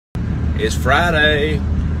It's Friday.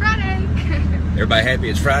 Friday. Everybody happy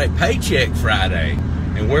it's Friday? Paycheck Friday.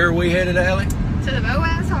 And where are we headed, Allie? To the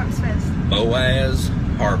Boaz Harvest Festival. Boaz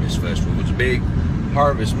Harvest Festival. It was a big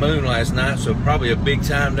harvest moon last night, so probably a big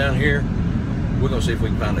time down here. We're going to see if we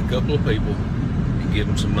can find a couple of people and give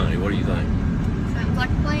them some money. What do you think? Sounds like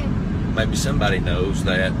a plan. Maybe somebody knows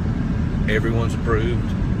that everyone's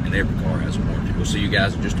approved and every car has a warranty. We'll see you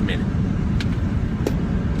guys in just a minute.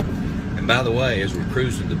 And by the way, as we're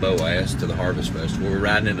cruising to Boaz to the Harvest Festival, we're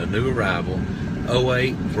riding in a new arrival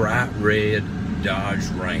 08 bright red Dodge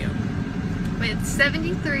Ram. With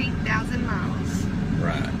 73,000 miles.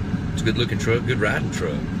 Right. It's a good looking truck, good riding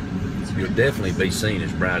truck. You'll definitely be seen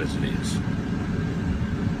as bright as it is.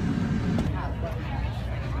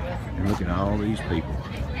 And look at all these people.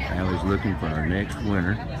 Allie's looking for our next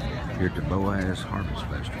winner here at the Boaz Harvest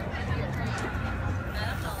Festival.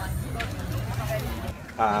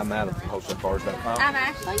 Hi, I'm Adam from Wholesalecars.com. I'm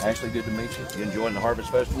Ashley. Ashley, good to meet you. You enjoying the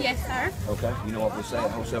Harvest Festival? Yes, sir. Okay. You know what we say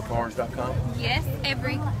at Wholesalecars.com? Yes,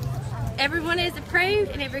 everyone is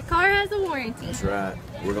approved and every car has a warranty. That's right.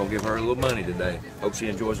 We're going to give her a little money today. Hope she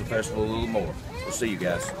enjoys the festival a little more. We'll see you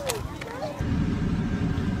guys.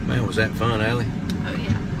 Man, was that fun, Allie? Oh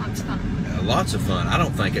yeah, lots of fun. Lots of fun. I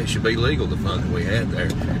don't think it should be legal, the fun that we had there.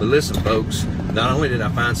 But listen, folks, not only did I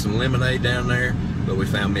find some lemonade down there, but we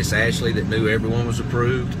found Miss Ashley that knew everyone was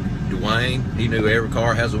approved. Dwayne, he knew every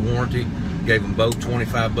car has a warranty. Gave them both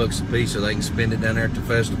 25 bucks a piece so they can spend it down there at the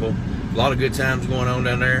festival. A lot of good times going on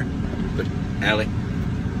down there. But Allie,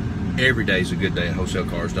 every day's a good day at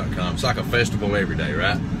Wholesalecars.com. It's like a festival every day,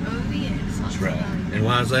 right? Oh yes. That's right. And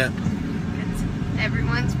why is that? Because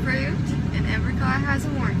everyone's approved and every car has a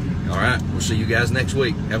warranty. All right. We'll see you guys next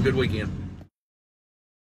week. Have a good weekend.